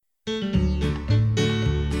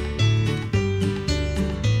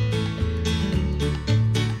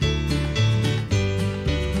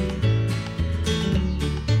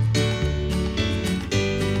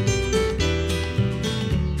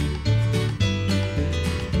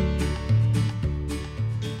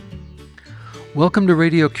Welcome to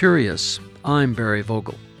Radio Curious. I'm Barry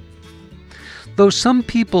Vogel. Though some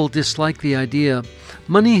people dislike the idea,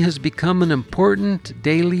 money has become an important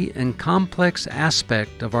daily and complex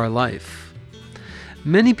aspect of our life.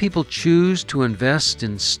 Many people choose to invest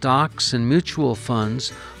in stocks and mutual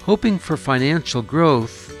funds, hoping for financial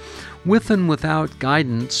growth, with and without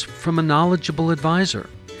guidance from a knowledgeable advisor.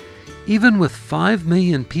 Even with 5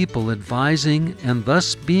 million people advising and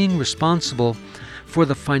thus being responsible for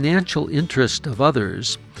the financial interest of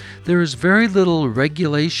others, there is very little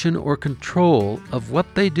regulation or control of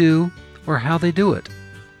what they do or how they do it.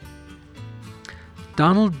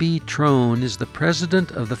 Donald B. Trone is the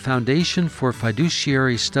president of the Foundation for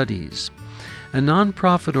Fiduciary Studies, a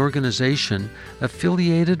nonprofit organization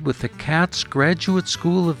affiliated with the Katz Graduate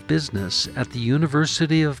School of Business at the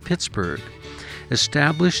University of Pittsburgh,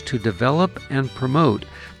 established to develop and promote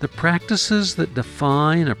the practices that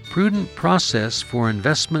define a prudent process for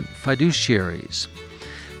investment fiduciaries.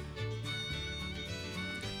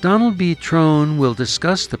 Donald B. Trone will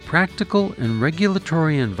discuss the practical and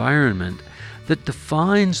regulatory environment that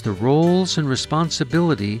defines the roles and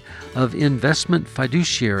responsibility of investment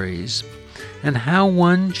fiduciaries and how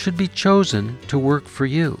one should be chosen to work for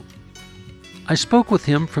you. I spoke with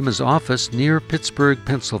him from his office near Pittsburgh,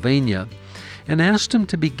 Pennsylvania, and asked him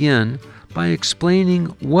to begin by explaining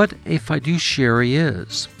what a fiduciary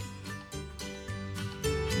is.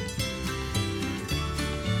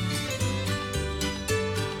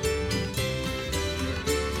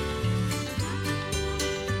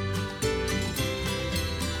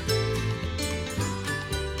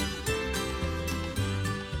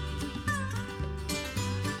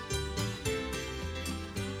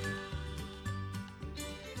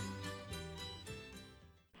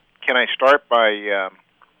 Can I start by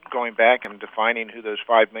going back and defining who those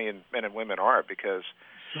 5 million men and women are? Because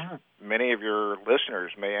many of your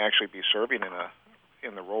listeners may actually be serving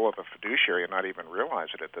in the role of a fiduciary and not even realize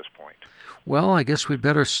it at this point. Well, I guess we'd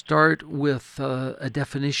better start with a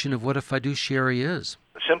definition of what a fiduciary is.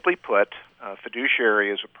 Simply put, a fiduciary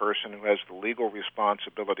is a person who has the legal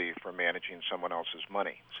responsibility for managing someone else's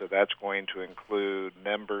money. So that's going to include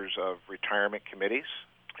members of retirement committees.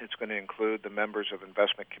 It's going to include the members of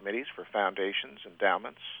investment committees for foundations,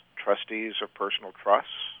 endowments, trustees of personal trusts,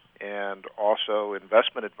 and also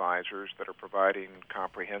investment advisors that are providing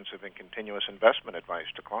comprehensive and continuous investment advice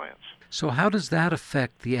to clients. So how does that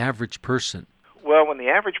affect the average person? Well, when the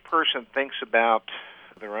average person thinks about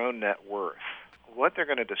their own net worth, what they're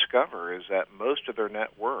going to discover is that most of their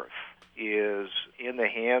net worth is in the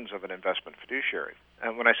hands of an investment fiduciary.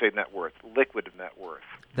 And when I say net worth, liquid net worth.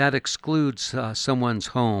 That excludes someone's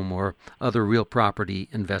home or other real property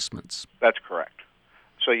investments. That's correct.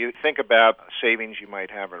 So you think about savings you might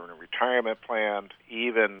have in a retirement plan,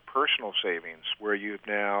 even personal savings where you've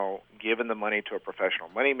now given the money to a professional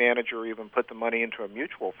money manager or even put the money into a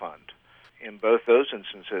mutual fund. In both those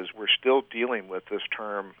instances, we're still dealing with this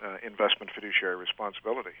term investment fiduciary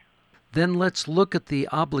responsibility. Then let's look at the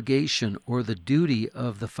obligation or the duty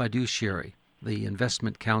of the fiduciary, the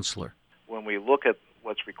investment counselor. When we look at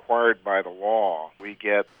what's required by the law, we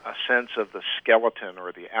get a sense of the skeleton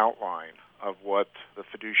or the outline of what the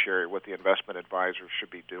fiduciary, what the investment advisor should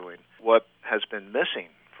be doing. What has been missing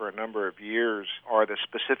for a number of years are the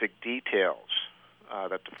specific details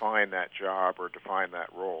that define that job or define that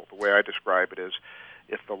role. The way I describe it is,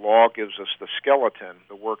 if the law gives us the skeleton,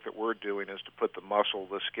 the work that we're doing is to put the muscle,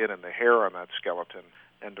 the skin, and the hair on that skeleton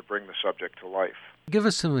and to bring the subject to life. Give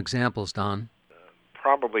us some examples, Don.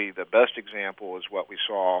 Probably the best example is what we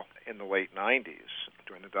saw in the late 90s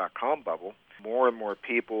during the dot-com bubble. More and more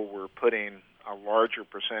people were putting a larger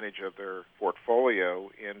percentage of their portfolio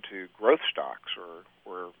into growth stocks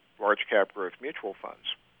or large-cap growth mutual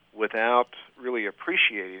funds without really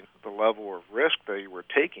appreciating the level of risk they were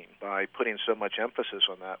taking by putting so much emphasis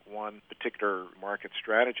on that one particular market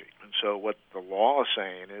strategy. And so what the law is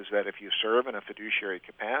saying is that if you serve in a fiduciary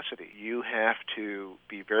capacity, you have to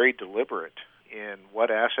be very deliberate in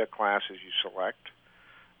what asset classes you select,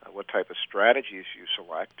 what type of strategies you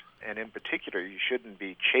select, and in particular, you shouldn't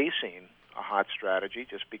be chasing a hot strategy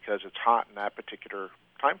just because it's hot in that particular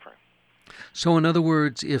time frame. So in other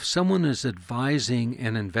words, if someone is advising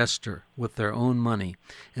an investor with their own money,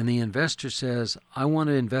 and the investor says, I want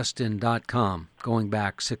to invest in .com, going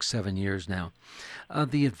back 6-7 years now,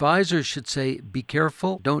 the advisor should say, be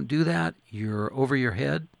careful, don't do that, you're over your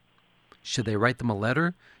head. Should they write them a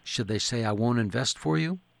letter? Should they say, I won't invest for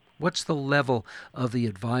you? What's the level of the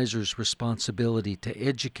advisor's responsibility to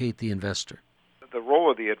educate the investor? The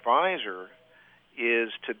role of the advisor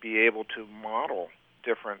is to be able to model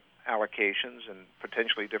different allocations and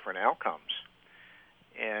potentially different outcomes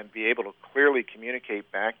and be able to clearly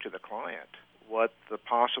communicate back to the client what the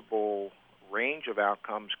possible range of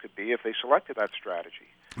outcomes could be if they selected that strategy.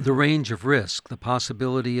 The range of risk, the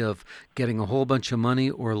possibility of getting a whole bunch of money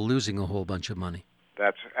or losing a whole bunch of money.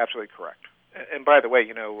 That's absolutely correct. And by the way,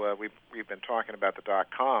 we've been talking about the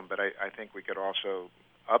 .com, but I think we could also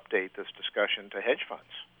update this discussion to hedge funds.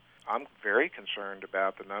 I'm very concerned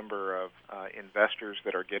about the number of investors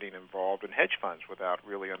that are getting involved in hedge funds without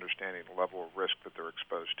really understanding the level of risk that they're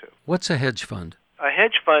exposed to. What's a hedge fund? A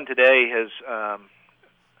hedge fund today has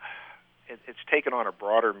it's taken on a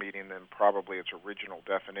broader meaning than probably its original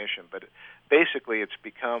definition, but basically it's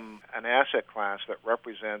become an asset class that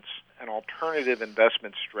represents an alternative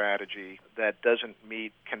investment strategy that doesn't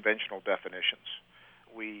meet conventional definitions.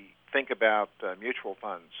 We think about mutual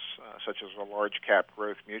funds, such as a large cap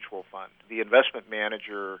growth mutual fund. The investment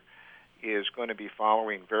manager is going to be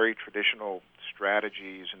following very traditional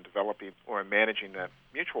strategies in developing or managing that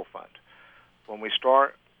mutual fund. When we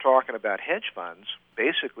start talking about hedge funds,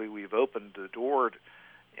 basically we've opened the door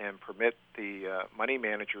and permit the money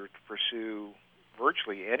manager to pursue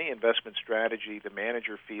virtually any investment strategy the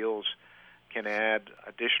manager feels can add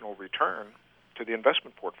additional return to the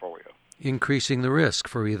investment portfolio. Increasing the risk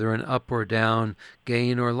for either an up or down,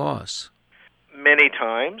 gain or loss. Many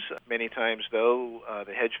times though,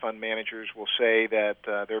 the hedge fund managers will say that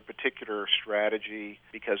their particular strategy,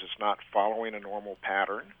 because it's not following a normal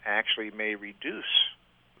pattern, actually may reduce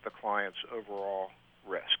the client's overall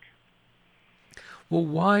risk. Well,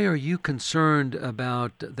 why are you concerned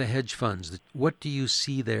about the hedge funds? What do you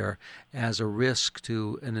see there as a risk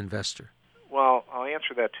to an investor? Well, I'll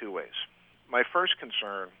answer that two ways. My first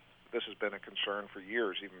concern, this has been a concern for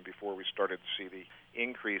years, even before we started to see the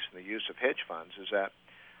increase in the use of hedge funds, is that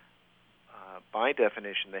by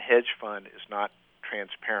definition, the hedge fund is not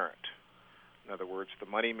transparent. In other words, the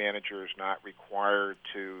money manager is not required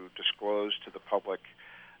to disclose to the public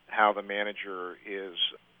how the manager is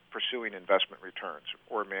pursuing investment returns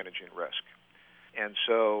or managing risk. And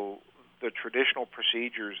so the traditional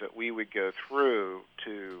procedures that we would go through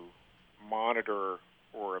to monitor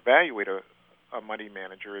or evaluate a money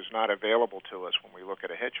manager is not available to us when we look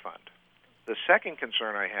at a hedge fund. The second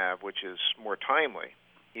concern I have, which is more timely,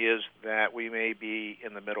 is that we may be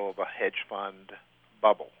in the middle of a hedge fund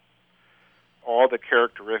bubble. All the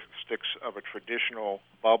characteristics of a traditional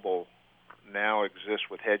bubble now exist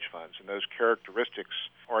with hedge funds, and those characteristics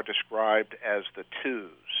are described as the twos.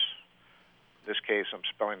 In this case, I'm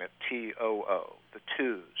spelling it T-O-O, the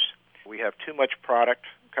twos. We have too much product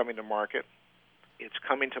coming to market. It's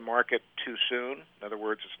coming to market too soon. In other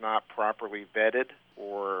words, it's not properly vetted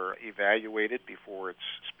or evaluated before it's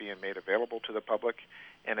being made available to the public,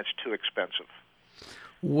 and it's too expensive.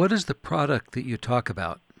 What is the product that you talk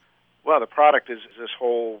about? Well, the product is this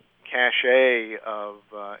whole cachet of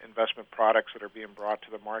investment products that are being brought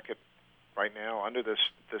to the market right now under this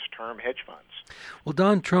term hedge funds. Well,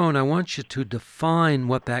 Don Trone, I want you to define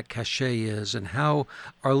what that cachet is and how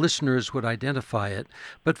our listeners would identify it.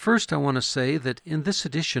 But first, I want to say that in this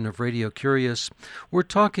edition of Radio Curious, we're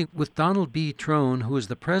talking with Donald B. Trone, who is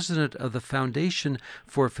the president of the Foundation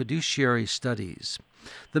for Fiduciary Studies,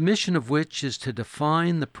 the mission of which is to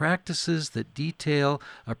define the practices that detail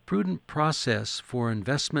a prudent process for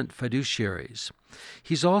investment fiduciaries.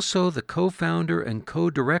 He's also the co-founder and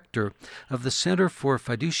co-director of the Center for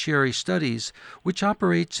Fiduciary Studies, which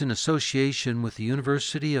operates in association with the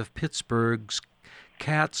University of Pittsburgh's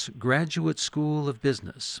Katz Graduate School of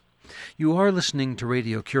Business. You are listening to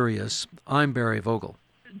Radio Curious. I'm Barry Vogel.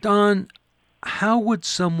 Don, how would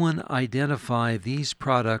someone identify these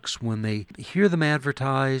products when they hear them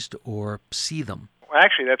advertised or see them? Well,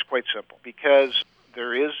 actually, that's quite simple, because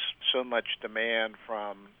there is so much demand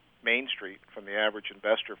from Main Street, from the average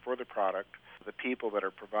investor for the product. The people that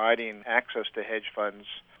are providing access to hedge funds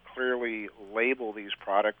clearly label these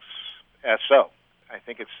products as so. I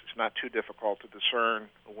think it's not too difficult to discern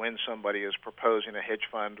when somebody is proposing a hedge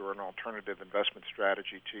fund or an alternative investment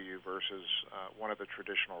strategy to you versus one of the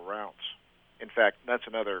traditional routes. In fact, that's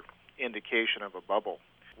another indication of a bubble.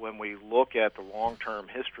 When we look at the long-term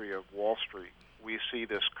history of Wall Street, we see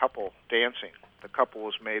this couple dancing. The couple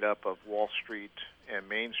is made up of Wall Street and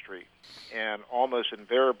Main Street. And almost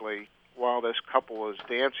invariably, while this couple is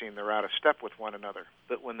dancing, they're out of step with one another.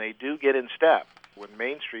 But when they do get in step, when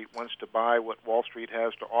Main Street wants to buy what Wall Street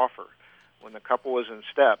has to offer, when the couple is in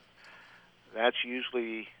step, that's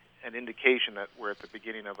usually an indication that we're at the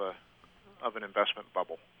beginning of an investment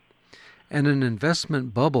bubble. And an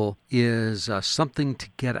investment bubble is something to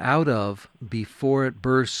get out of before it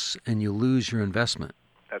bursts and you lose your investment.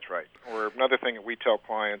 That's right. Or Or another thing that we tell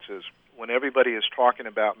clients is when everybody is talking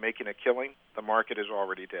about making a killing, the market is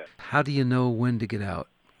already dead. How do you know when to get out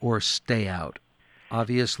or stay out?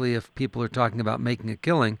 Obviously, if people are talking about making a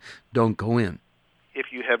killing, don't go in.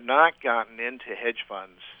 If you have not gotten into hedge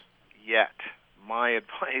funds yet, my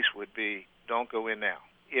advice would be don't go in now.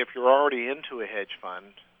 If you're already into a hedge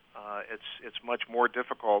fund, it's much more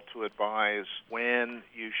difficult to advise when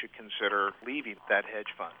you should consider leaving that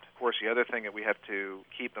hedge fund. Of course, the other thing that we have to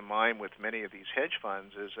keep in mind with many of these hedge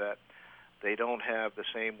funds is that they don't have the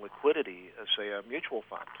same liquidity as, say, a mutual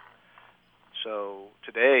fund. So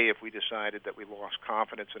today, if we decided that we lost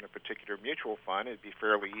confidence in a particular mutual fund, it'd be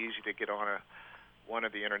fairly easy to get on one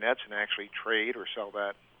of the internets and actually trade or sell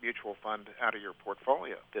that mutual fund out of your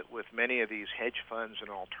portfolio. That with many of these hedge funds and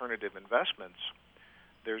alternative investments,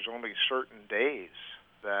 there's only certain days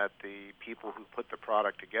that the people who put the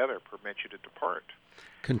product together permit you to depart.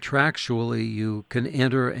 Contractually, you can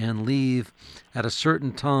enter and leave at a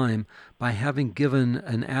certain time by having given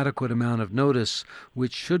an adequate amount of notice,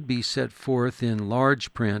 which should be set forth in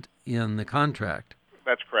large print in the contract.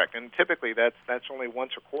 That's correct. And typically that's only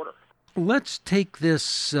once a quarter. Let's take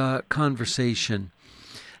this conversation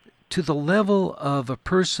to the level of a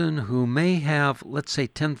person who may have, let's say,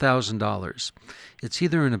 $10,000. It's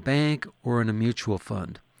either in a bank or in a mutual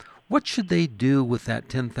fund. What should they do with that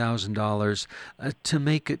 $10,000 to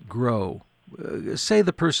make it grow? Say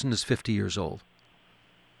the person is 50 years old.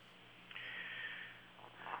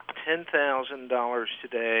 $10,000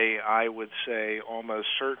 today, I would say almost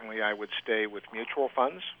certainly I would stay with mutual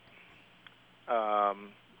funds. I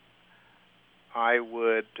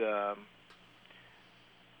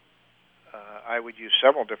would use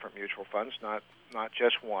several different mutual funds, not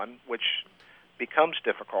just one, which becomes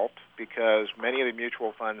difficult because many of the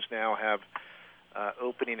mutual funds now have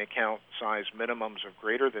opening account size minimums of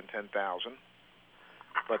greater than $10,000,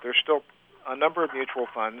 but there's still a number of mutual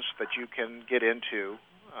funds that you can get into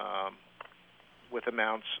with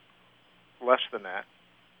amounts less than that.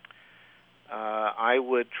 I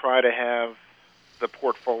would try to have the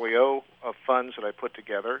portfolio of funds that I put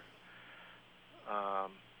together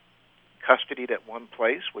custodied at one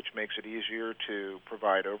place, which makes it easier to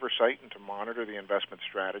provide oversight and to monitor the investment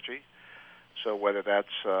strategy. So whether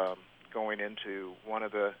that's going into one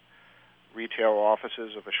of the retail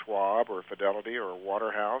offices of a Schwab or a Fidelity or a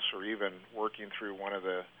Waterhouse, or even working through one of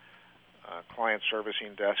the client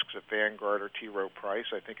servicing desks at Vanguard or T. Rowe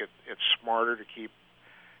Price, I think it's smarter to keep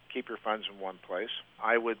your funds in one place.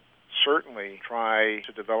 I would certainly try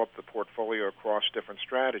to develop the portfolio across different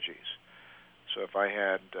strategies. So if I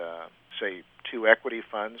had, say, 2 equity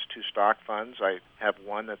funds, 2 stock funds, I have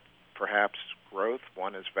one that perhaps growth,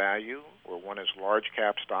 one is value, or one is large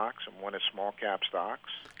cap stocks, and one is small cap stocks.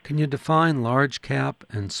 Can you define large cap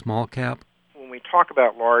and small cap? When we talk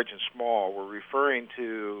about large and small, we're referring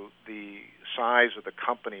to the size of the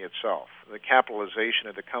company itself, the capitalization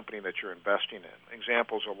of the company that you're investing in.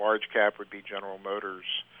 Examples of large cap would be General Motors,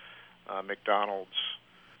 McDonald's.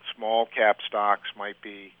 Small cap stocks might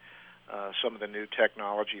be some of the new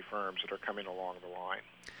technology firms that are coming along the line.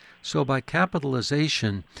 So by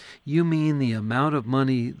capitalization, you mean the amount of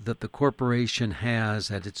money that the corporation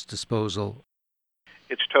has at its disposal?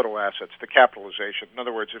 It's total assets, the capitalization. In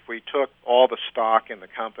other words, if we took all the stock in the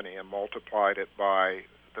company and multiplied it by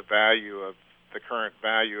the value of the current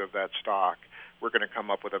value of that stock, we're going to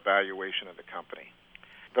come up with a valuation of the company.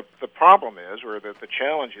 The problem is, or the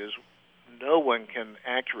challenge is, no one can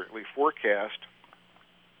accurately forecast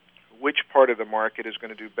which part of the market is going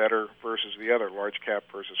to do better versus the other, large cap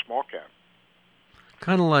versus small cap.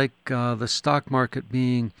 Kind of like the stock market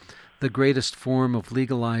being the greatest form of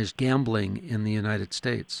legalized gambling in the United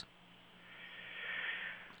States.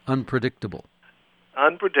 Unpredictable.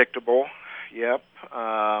 Unpredictable, yep.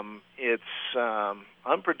 It's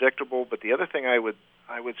unpredictable, but the other thing I would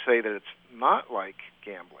say that it's not like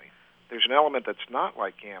gambling. There's an element that's not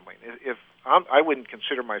like gambling. I wouldn't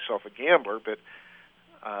consider myself a gambler, but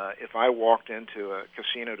if I walked into a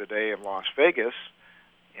casino today in Las Vegas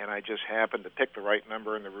and I just happened to pick the right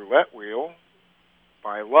number in the roulette wheel,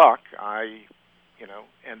 by luck, I,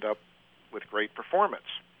 end up with great performance.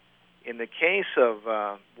 In the case of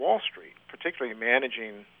Wall Street, particularly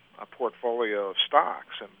managing a portfolio of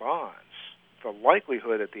stocks and bonds, the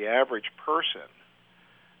likelihood that the average person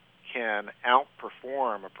can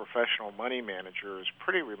outperform a professional money manager is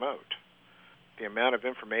pretty remote. The amount of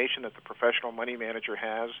information that the professional money manager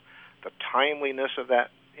has, the timeliness of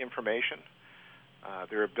that information,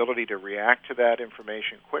 their ability to react to that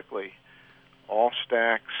information quickly, all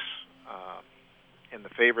stacks in the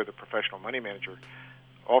favor of the professional money manager,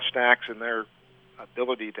 all stacks in their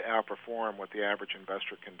ability to outperform what the average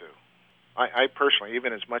investor can do. I personally,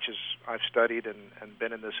 even as much as I've studied and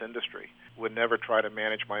been in this industry, would never try to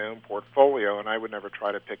manage my own portfolio, and I would never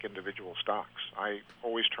try to pick individual stocks. I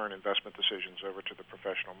always turn investment decisions over to the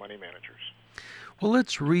professional money managers. Well,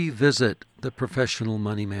 let's revisit the professional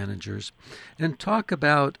money managers and talk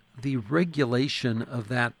about the regulation of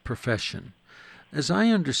that profession. As I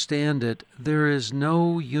understand it, there is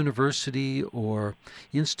no university or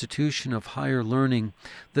institution of higher learning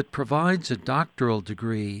that provides a doctoral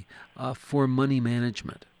degree for money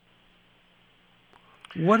management.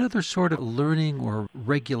 What other sort of learning or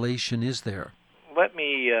regulation is there? Let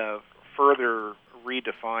me further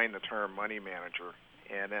redefine the term money manager,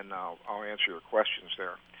 and then I'll answer your questions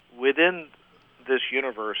there. Within this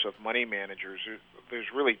universe of money managers, there's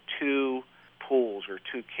really two pools or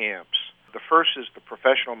two camps. The first is the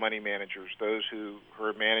professional money managers, those who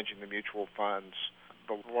are managing the mutual funds,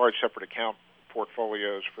 the large separate account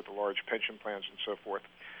portfolios for the large pension plans and so forth.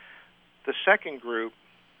 The second group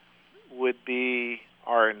would be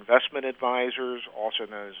our investment advisors, also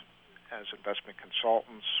known as investment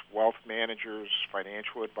consultants, wealth managers,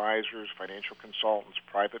 financial advisors, financial consultants,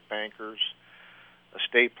 private bankers,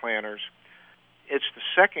 estate planners. It's the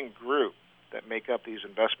second group that make up these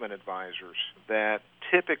investment advisors that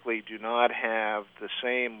typically do not have the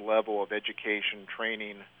same level of education,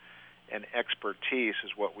 training, and expertise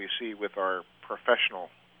as what we see with our professional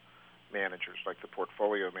managers, like the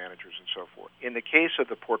portfolio managers and so forth. In the case of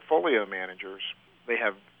the portfolio managers, they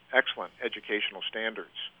have excellent educational standards.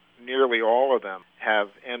 Nearly all of them have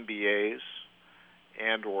MBAs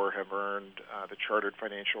and or have earned the Chartered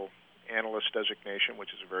Financial Analyst designation, which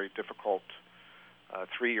is a very difficult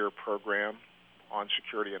 3-year program on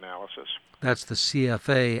security analysis. That's the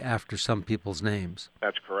CFA after some people's names.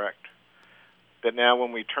 That's correct. But now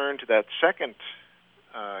when we turn to that second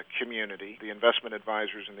community, the investment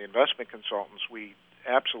advisors and the investment consultants, we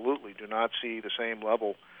absolutely do not see the same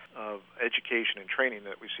level of education and training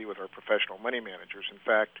that we see with our professional money managers. In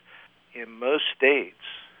fact, in most states,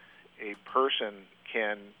 a person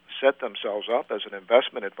can set themselves up as an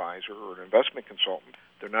investment advisor or an investment consultant.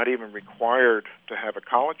 They're not even required to have a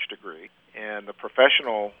college degree, and the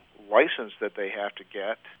professional license that they have to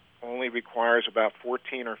get only requires about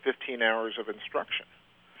 14 or 15 hours of instruction.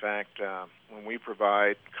 In fact, when we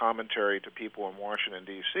provide commentary to people in Washington,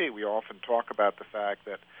 D.C., we often talk about the fact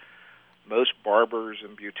that most barbers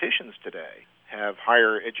and beauticians today have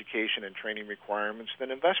higher education and training requirements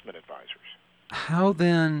than investment advisors. How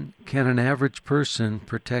then can an average person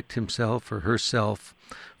protect himself or herself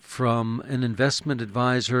from an investment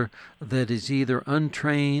advisor that is either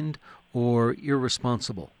untrained or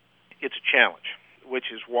irresponsible? It's a challenge, which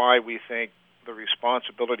is why we think the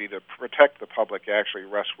responsibility to protect the public actually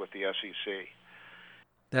rests with the SEC.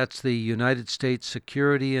 That's the United States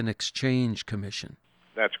Security and Exchange Commission.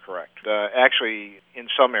 That's correct. Actually, in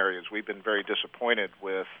some areas, we've been very disappointed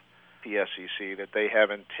with the SEC that they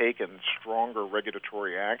haven't taken stronger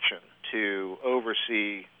regulatory action to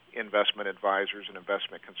oversee investment advisors and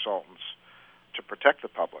investment consultants to protect the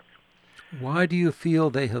public. Why do you feel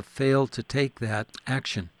they have failed to take that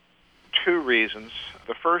action? Two reasons.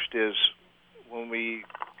 The first is when we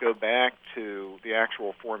go back to the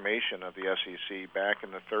actual formation of the SEC back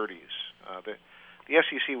in the 30s, the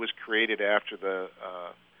SEC was created after the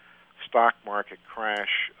stock market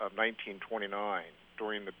crash of 1929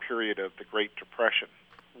 during the period of the Great Depression.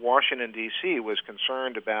 Washington, D.C. was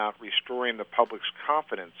concerned about restoring the public's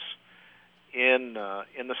confidence in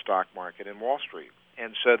the stock market in Wall Street.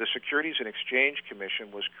 And so the Securities and Exchange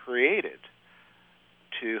Commission was created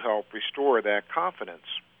to help restore that confidence.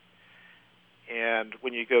 And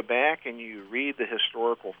when you go back and you read the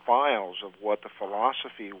historical files of what the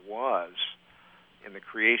philosophy was in the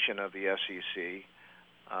creation of the SEC,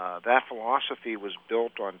 that philosophy was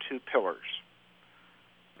built on two pillars.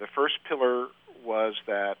 The first pillar was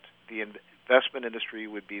that the investment industry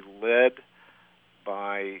would be led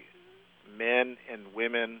by men and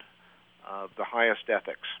women of the highest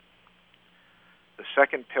ethics. The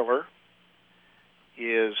second pillar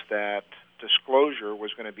is that disclosure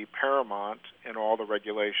was going to be paramount in all the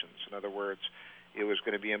regulations. In other words, it was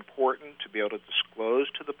going to be important to be able to disclose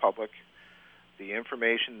to the public the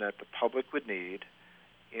information that the public would need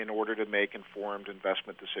in order to make informed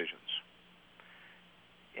investment decisions.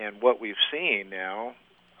 And what we've seen now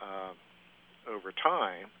over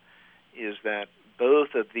time is that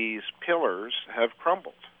both of these pillars have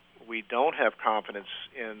crumbled. We don't have confidence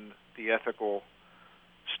in the ethical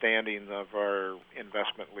standing of our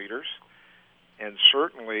investment leaders, and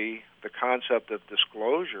certainly the concept of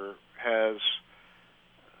disclosure is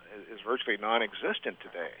virtually non-existent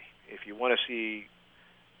today. If you want to see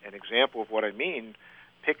an example of what I mean,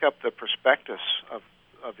 pick up the prospectus of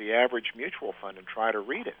the average mutual fund and try to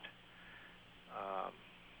read it.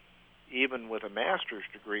 Even with a master's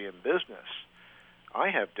degree in business, I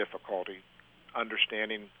have difficulty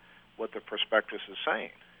understanding what the prospectus is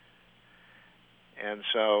saying. And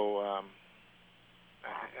so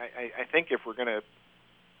I think if we're going to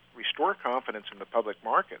restore confidence in the public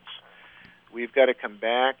markets, we've got to come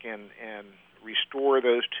back and restore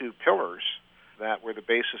those two pillars that were the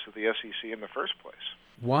basis of the SEC in the first place.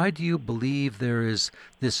 Why do you believe there is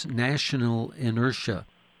this national inertia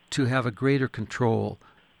to have a greater control,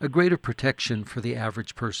 a greater protection for the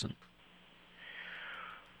average person?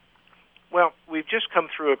 Well, we've just come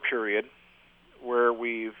through a period where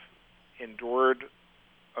we've endured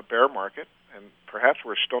a bear market, and perhaps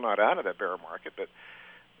we're still not out of that bear market, but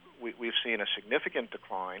we've seen a significant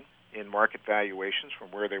decline in market valuations from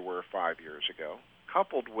where they were 5 years ago,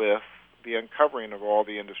 coupled with the uncovering of all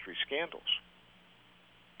the industry scandals.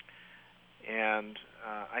 And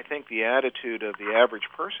I think the attitude of the average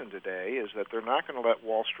person today is that they're not going to let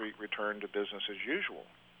Wall Street return to business as usual.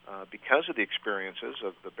 Because of the experiences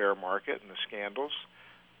of the bear market and the scandals,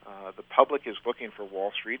 the public is looking for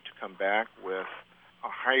Wall Street to come back with a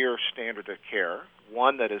higher standard of care,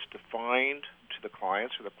 one that is defined to the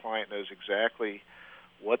client so the client knows exactly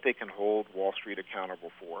what they can hold Wall Street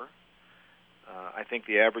accountable for. I think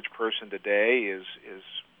the average person today is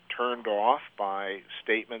turned off by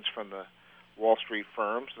statements from the Wall Street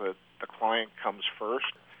firms that the client comes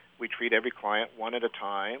first. We treat every client one at a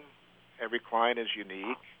time. Every client is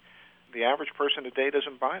unique. The average person today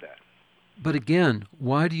doesn't buy that. But again,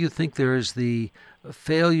 why do you think there is the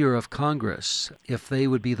failure of Congress if they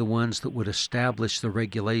would be the ones that would establish the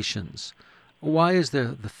regulations? Why is there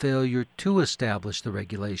the failure to establish the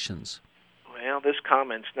regulations? Well, this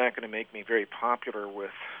comment's not going to make me very popular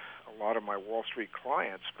with a lot of my Wall Street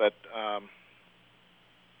clients, but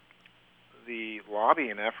the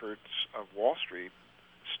lobbying efforts of Wall Street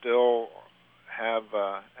still have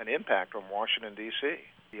an impact on Washington, D.C.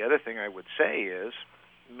 The other thing I would say is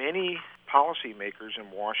many policymakers in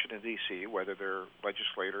Washington, D.C., whether they're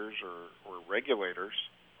legislators or regulators,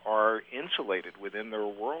 are insulated within their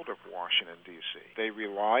world of Washington, D.C. They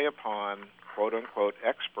rely upon quote-unquote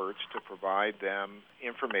experts to provide them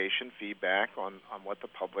information, feedback on what the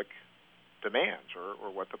public demands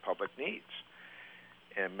or what the public needs.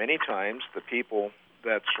 And many times the people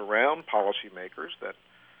that surround policymakers, that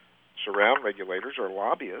surround regulators, are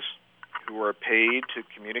lobbyists who are paid to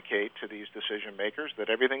communicate to these decision makers that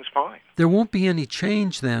everything's fine. There won't be any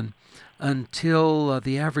change then until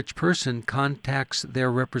the average person contacts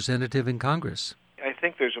their representative in Congress. I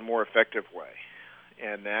think there's a more effective way,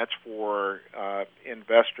 and that's for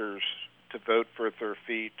investors to vote for their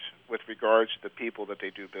feet with regards to the people that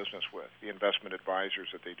they do business with, the investment advisors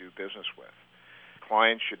that they do business with.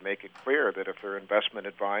 Clients should make it clear that if their investment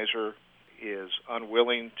advisor is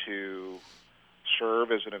unwilling to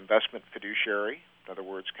serve as an investment fiduciary, in other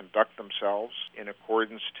words, conduct themselves in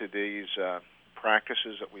accordance to these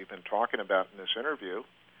practices that we've been talking about in this interview,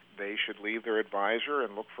 they should leave their advisor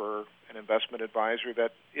and look for an investment advisor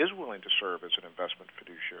that is willing to serve as an investment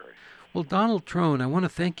fiduciary. Well, Donald Trone, I want to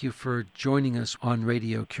thank you for joining us on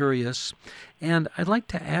Radio Curious, and I'd like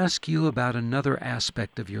to ask you about another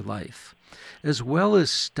aspect of your life. As well as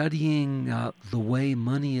studying the way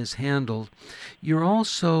money is handled, you're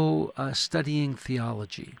also studying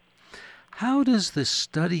theology. How does the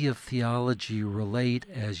study of theology relate,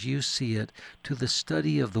 as you see it, to the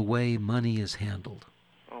study of the way money is handled?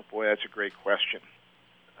 Oh, boy, that's a great question.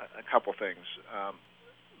 A couple things.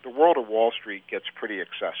 The world of Wall Street gets pretty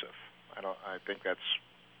excessive. I think that's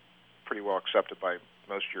pretty well accepted by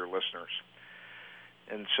most of your listeners.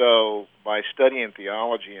 And so by studying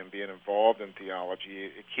theology and being involved in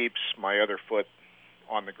theology, it keeps my other foot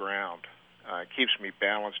on the ground. It keeps me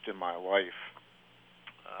balanced in my life.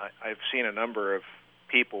 I've seen a number of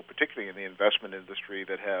people, particularly in the investment industry,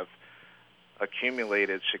 that have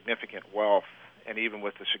accumulated significant wealth, and even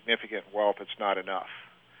with the significant wealth, it's not enough.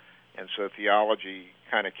 And so theology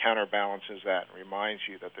kind of counterbalances that and reminds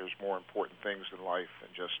you that there's more important things in life than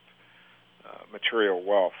just material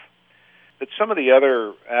wealth. But some of the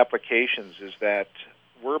other applications is that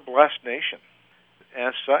we're a blessed nation.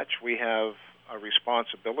 As such, we have a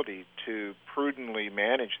responsibility to prudently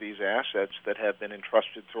manage these assets that have been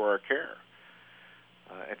entrusted to our care.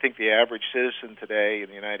 I think the average citizen today in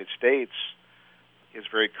the United States is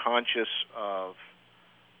very conscious of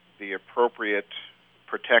the appropriate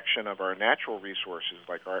protection of our natural resources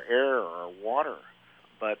like our air or our water.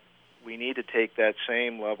 But we need to take that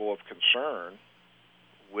same level of concern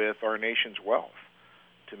with our nation's wealth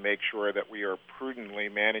to make sure that we are prudently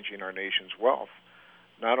managing our nation's wealth,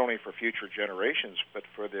 not only for future generations, but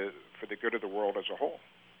for the good of the world as a whole.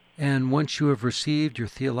 And once you have received your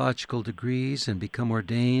theological degrees and become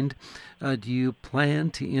ordained, do you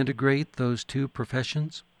plan to integrate those two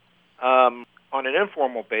professions? On an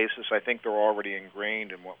informal basis, I think they're already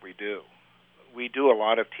ingrained in what we do. We do a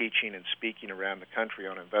lot of teaching and speaking around the country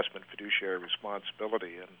on investment fiduciary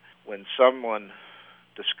responsibility, and when someone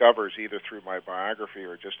discovers, either through my biography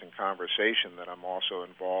or just in conversation, that I'm also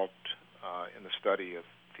involved in the study of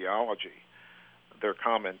theology, their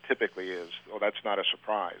comment typically is, "Oh, that's not a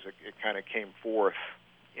surprise. It kind of came forth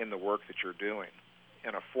in the work that you're doing."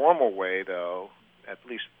 In a formal way, though, at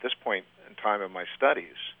least at this point in time in my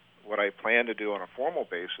studies, what I plan to do on a formal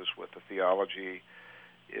basis with the theology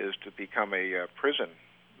is to become a prison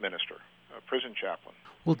minister, a prison chaplain.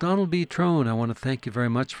 Well, Donald B. Trone, I want to thank you very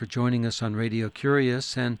much for joining us on Radio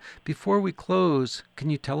Curious. And before we close,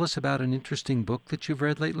 can you tell us about an interesting book that you've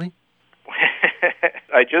read lately?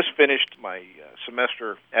 I just finished my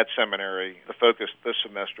semester at seminary. The focus this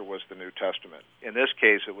semester was the New Testament. In this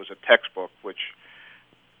case, it was a textbook, which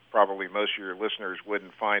probably most of your listeners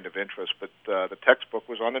wouldn't find of interest, but the textbook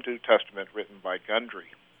was on the New Testament, written by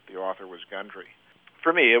Gundry. The author was Gundry.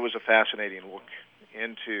 For me, it was a fascinating look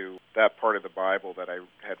into that part of the Bible that I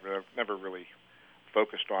had never really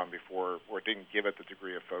focused on before, or didn't give it the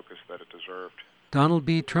degree of focus that it deserved. Donald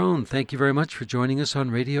B. Trone, thank you very much for joining us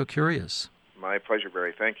on Radio Curious. My pleasure,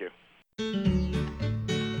 Barry. Thank you.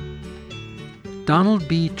 Donald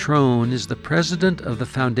B. Trone is the president of the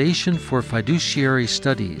Foundation for Fiduciary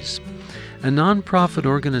Studies, a nonprofit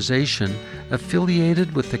organization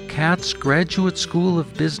affiliated with the Katz Graduate School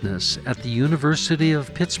of Business at the University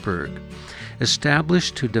of Pittsburgh,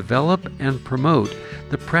 established to develop and promote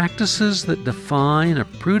the practices that define a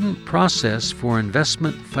prudent process for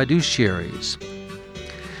investment fiduciaries.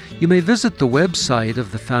 You may visit the website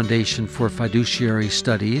of the Foundation for Fiduciary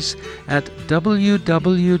Studies at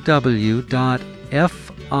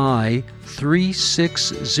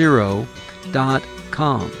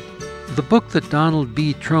www.fi360.com. The book that Donald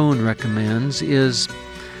B. Trone recommends is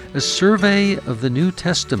A Survey of the New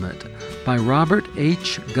Testament by Robert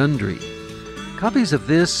H. Gundry. Copies of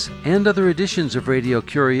this and other editions of Radio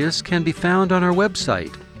Curious can be found on our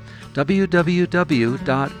website,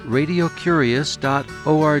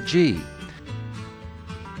 www.radiocurious.org.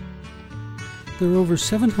 There are over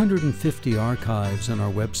 750 archives on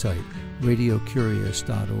our website,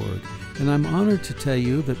 radiocurious.org, and I'm honored to tell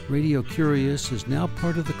you that Radio Curious is now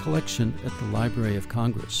part of the collection at the Library of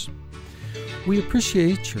Congress. We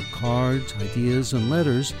appreciate your cards, ideas, and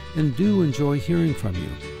letters, and do enjoy hearing from you.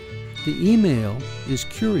 The email is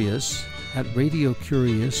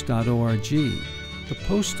curious@radiocurious.org. The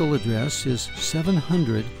postal address is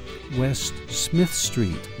 700 West Smith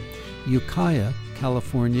Street, Ukiah,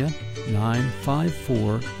 California,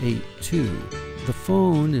 95482. The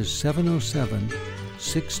phone is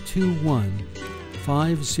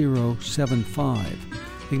 707-621-5075.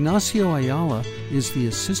 Ignacio Ayala is the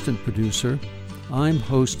assistant producer. I'm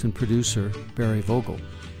host and producer Barry Vogel.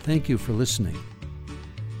 Thank you for listening.